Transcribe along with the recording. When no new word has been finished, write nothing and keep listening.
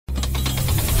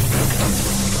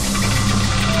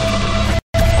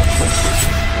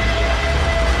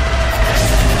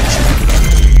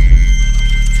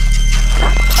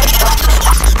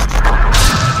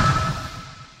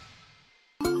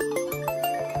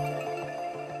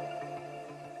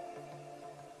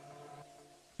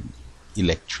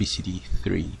Electricity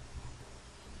 3.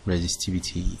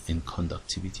 Resistivity and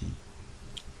conductivity.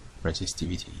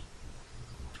 Resistivity.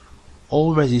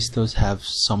 All resistors have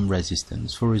some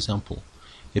resistance. For example,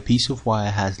 a piece of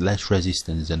wire has less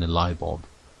resistance than a light bulb,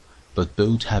 but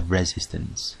both have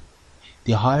resistance.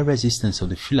 The high resistance of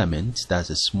the filament, that's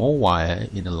a small wire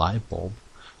in a light bulb,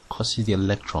 causes the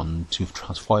electron to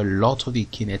transfer a lot of the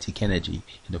kinetic energy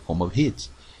in the form of heat.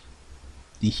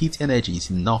 The heat energy is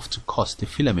enough to cause the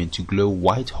filament to glow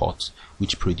white hot,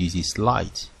 which produces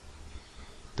light.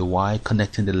 The wire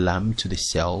connecting the lamp to the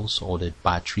cells or the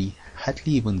battery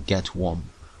hardly even gets warm,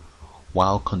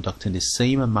 while conducting the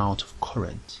same amount of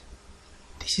current.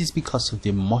 This is because of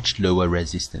their much lower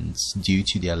resistance due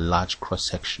to their large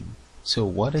cross-section. So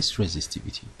what is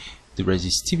resistivity? The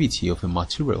resistivity of a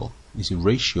material is a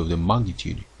ratio of the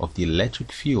magnitude of the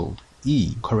electric field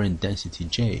E, current density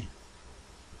J,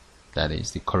 that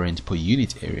is the current per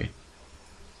unit area.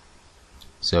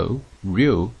 So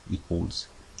rho equals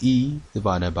E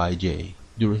divided by J.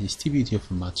 The resistivity of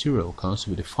a material can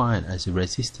also be defined as the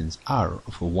resistance R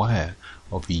of a wire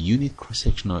of a unit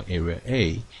cross-sectional area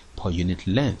A per unit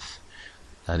length,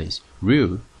 that is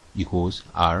rho equals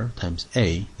R times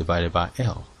A divided by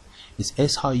L. Its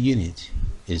SI unit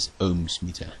is ohms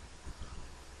meter,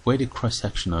 where the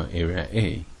cross-sectional area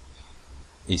A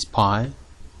is pi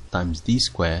times d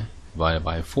squared divided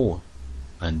by 4,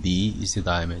 and d is the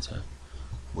diameter,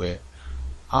 where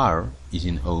R is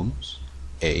in ohms,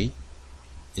 A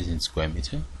is in square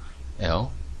meter,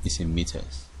 L is in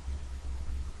meters.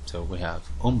 So we have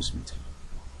ohms meter.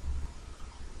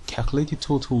 Calculate the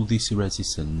total DC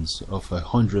resistance of a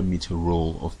 100 meter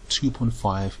roll of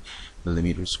 2.5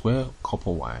 mm square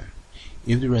copper wire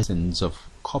if the resistance of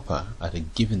copper at a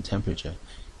given temperature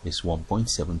is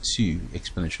 1.72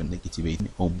 exponential negative 8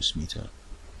 ohms meter.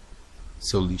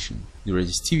 Solution. The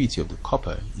resistivity of the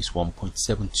copper is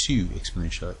 1.72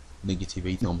 exponential negative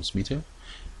 8 ohms meter.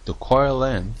 The coil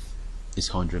length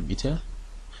is 100 meter.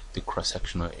 The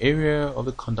cross-sectional area of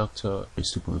the conductor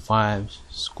is 2.5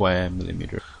 square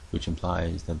millimeter, which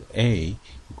implies that A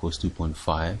equals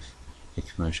 2.5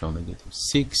 exponential negative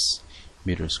 6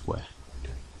 meters square.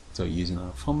 So using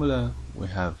our formula, we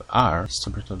have R,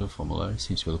 standard of the formula,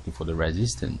 since we're looking for the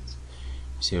resistance.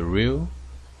 We say rho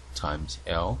times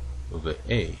L over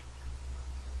A.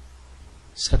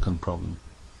 Second problem.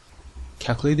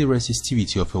 Calculate the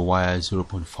resistivity of a wire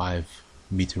 0.5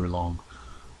 meter long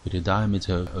with a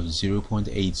diameter of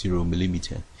 0.80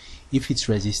 millimeter if its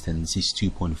resistance is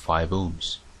 2.5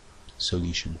 ohms.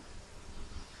 Solution.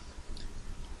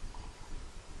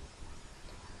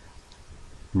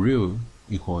 Rho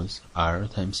equals R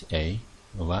times A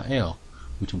over L,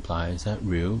 which implies that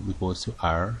rho equals to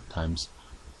R times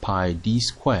pi d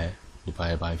squared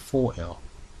divided by 4L.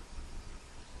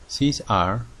 Since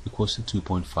R equals to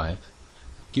 2.5,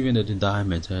 given that the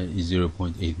diameter is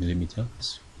 0.8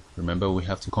 millimeters, remember we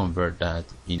have to convert that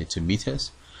into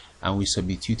meters, and we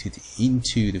substitute it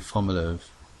into the formula of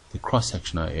the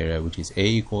cross-sectional area, which is A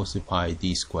equals to pi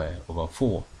d squared over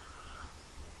 4.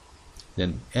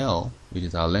 Then L, which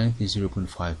is our length, is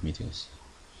 0.5 meters.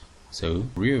 So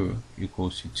rho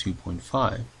equals to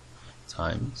 2.5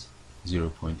 times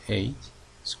 0.8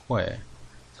 square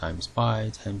times pi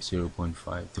times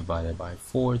 0.5 divided by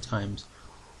 4 times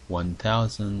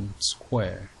 1000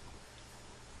 square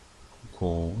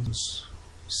equals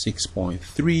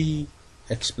 6.3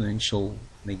 exponential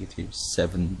negative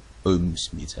 7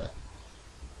 ohms meter.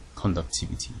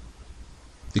 Conductivity.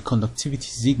 The conductivity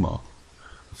sigma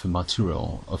of a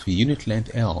material of a unit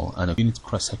length L and a unit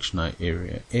cross-sectional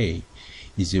area A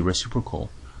is the reciprocal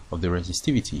of the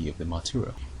resistivity of the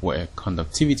material, where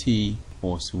conductivity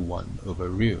equals to 1 over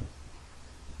rho.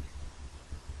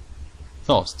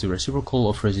 Thus, the reciprocal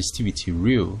of resistivity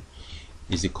rho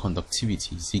is the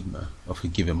conductivity sigma of a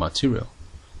given material.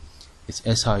 Its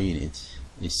SI unit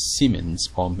is Siemens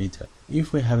per meter.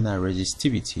 If we have our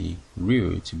resistivity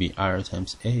rho to be R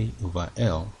times A over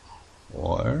L,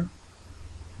 or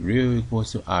rho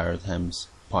equals to R times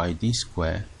pi d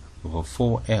squared over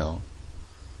 4L,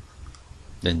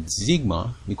 then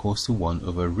sigma equals to 1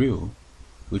 over rho,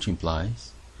 which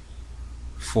implies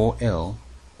 4L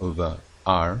over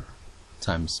R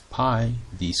times pi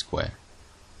d squared.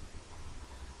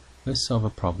 Let's solve a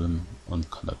problem on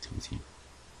conductivity.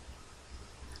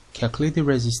 Calculate the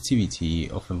resistivity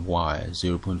of a wire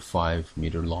 0.5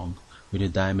 meter long with a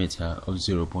diameter of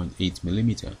 0.8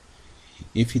 millimeter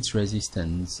if its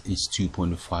resistance is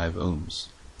 2.5 ohms.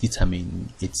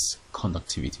 Determine its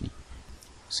conductivity.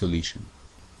 Solution.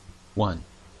 1.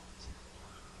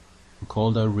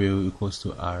 Recall that rho equals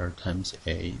to R times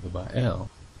A over L.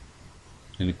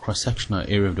 and the cross-sectional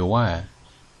area of the wire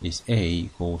is A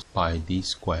equals pi d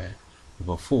squared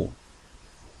over 4,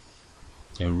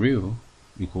 and rho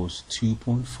equals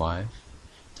 2.5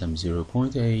 times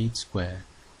 0.8 squared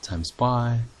times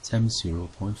pi times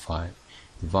 0.5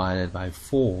 divided by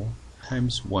 4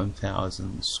 times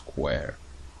 1000 squared,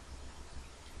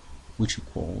 which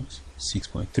equals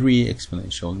 6.3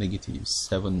 exponential negative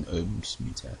 7 ohms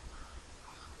meter.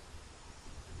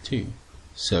 2.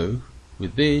 So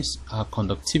with this, our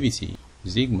conductivity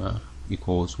sigma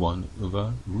equals 1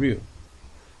 over rho.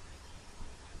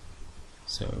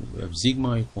 So we have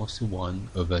sigma equals to 1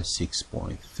 over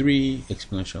 6.3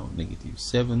 exponential negative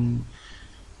 7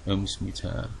 ohms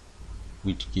meter,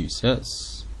 which gives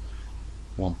us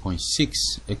 1.6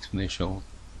 exponential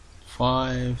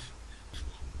 5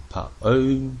 per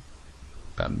ohm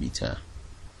per meter,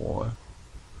 or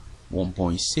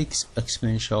 1.6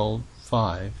 exponential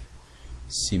 5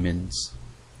 Siemens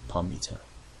per meter.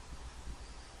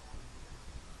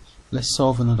 Let's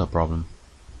solve another problem.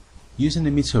 Using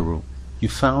the meter rule, you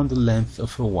found the length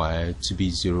of a wire to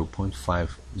be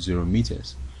 0.50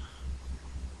 meters.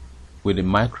 With a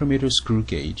micrometer screw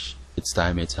gauge, its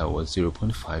diameter was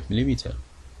 0.5 millimeter.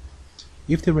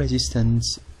 If the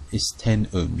resistance is 10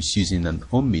 ohms using an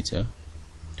ohm meter,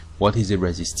 what is the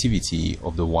resistivity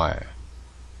of the wire?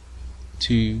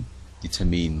 To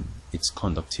determine its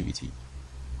conductivity.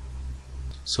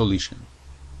 Solution.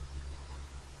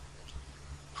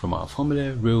 From our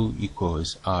formula, rho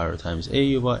equals R times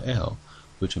A over L,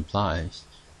 which implies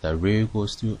that rho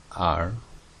equals to R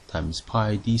times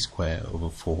pi d squared over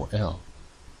 4L.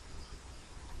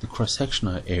 The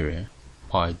cross-sectional area,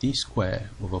 pi d squared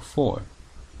over 4,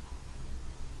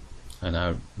 and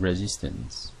our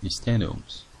resistance is 10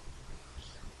 ohms.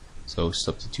 So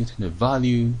substituting the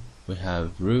value, we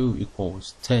have rho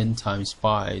equals 10 times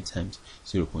pi times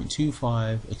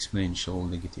 0.25 exponential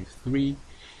negative 3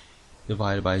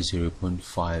 divided by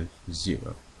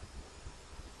 0.50.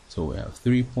 So we have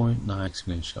 3.9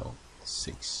 exponential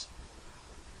 6.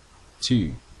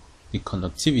 2. The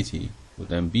conductivity would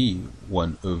then be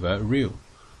 1 over rho,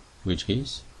 which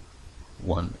is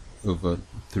 1 over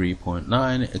 3.9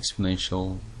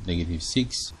 exponential negative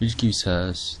 6, which gives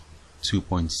us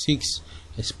 2.6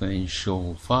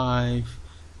 exponential 5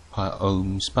 per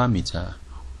ohms per meter,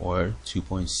 or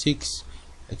 2.6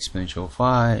 exponential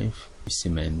 5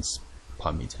 Siemens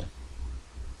per meter.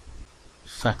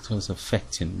 Factors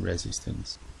affecting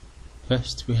resistance.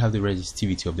 First, we have the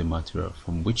resistivity of the material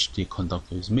from which the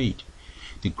conductor is made.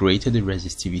 The greater the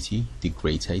resistivity, the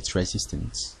greater its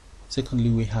resistance. Secondly,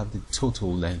 we have the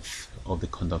total length of the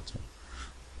conductor.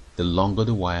 The longer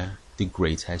the wire, the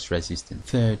greater its resistance.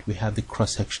 Third, we have the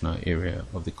cross-sectional area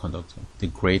of the conductor. The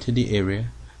greater the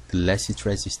area, the less its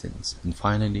resistance. And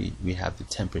finally, we have the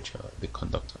temperature of the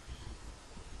conductor.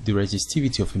 The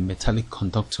resistivity of a metallic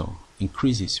conductor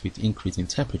increases with increasing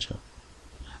temperature.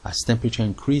 As temperature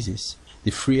increases,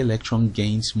 the free electron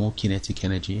gains more kinetic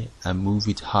energy and moves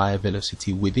with higher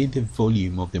velocity within the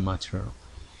volume of the material,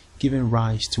 giving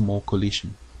rise to more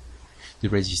collision. The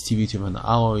resistivity of an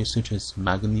alloy such as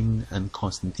manganese and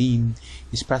constantine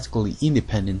is practically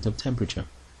independent of temperature.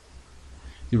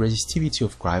 The resistivity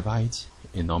of graphite,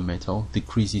 a non-metal,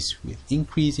 decreases with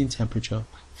increase in temperature.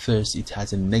 First, it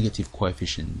has a negative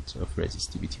coefficient of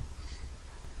resistivity.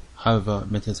 However,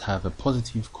 metals have a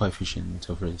positive coefficient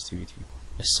of resistivity.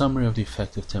 A summary of the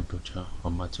effect of temperature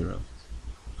on materials.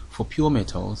 For pure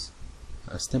metals,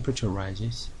 as temperature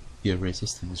rises, their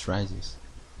resistance rises.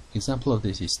 Example of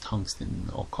this is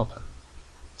tungsten or copper.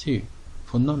 2.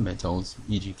 For non-metals,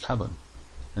 e.g. carbon,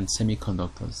 and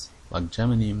semiconductors like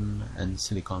germanium and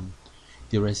silicon,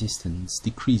 their resistance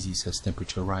decreases as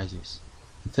temperature rises.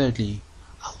 And thirdly,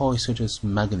 alloys such as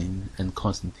manganese and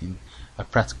constantine are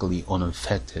practically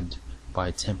unaffected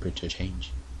by temperature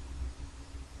change.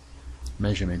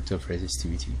 Measurement of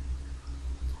resistivity.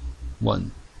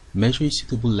 1. Measure a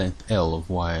suitable length L of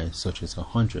wire such as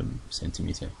 100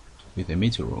 cm with a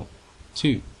meter rule.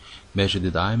 2. Measure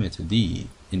the diameter D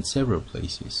in several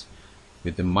places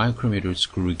with the micrometer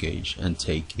screw gauge and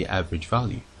take the average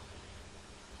value.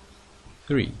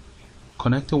 3.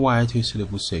 Connect a wire to a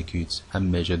suitable circuit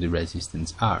and measure the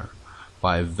resistance R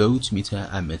by a voltmeter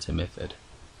ammeter method.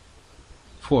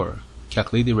 4.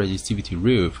 Calculate the resistivity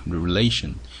rho from the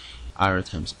relation R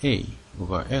times A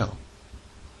over L,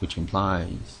 which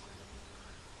implies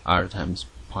R times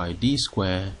pi d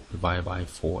squared divided by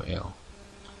 4L.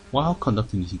 While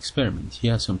conducting this experiment,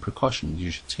 here are some precautions you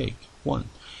should take. 1.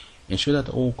 Ensure that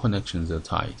all connections are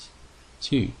tight.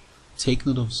 2. Take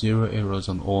note of zero errors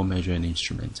on all measuring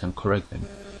instruments and correct them.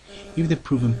 If they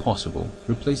prove impossible,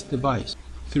 replace the device.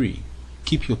 3.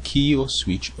 Keep your key or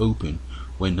switch open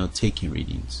when not taking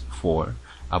readings. 4.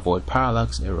 Avoid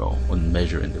parallax error on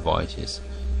measuring devices.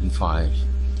 And 5.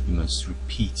 You must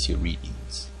repeat your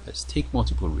readings. Let's take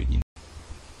multiple readings.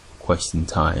 Question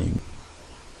time.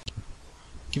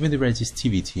 Given the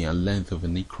resistivity and length of a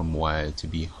nichrome wire to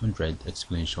be 100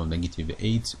 exponential negative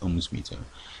 8 ohms meter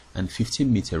and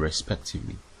 15 meter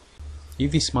respectively,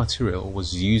 if this material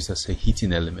was used as a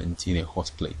heating element in a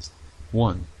hot plate,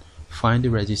 1. Find the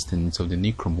resistance of the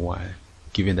nichrome wire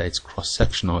given that its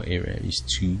cross-sectional area is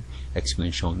 2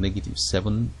 exponential negative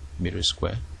 7 meters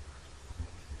square.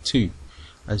 2.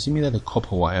 Assuming that the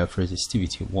copper wire of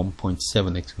resistivity 1.7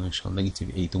 exponential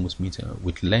negative 8 ohms meter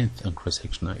with length and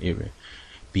cross-sectional area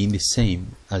being the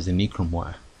same as the nichrome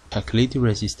wire, calculate the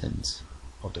resistance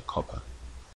of the copper.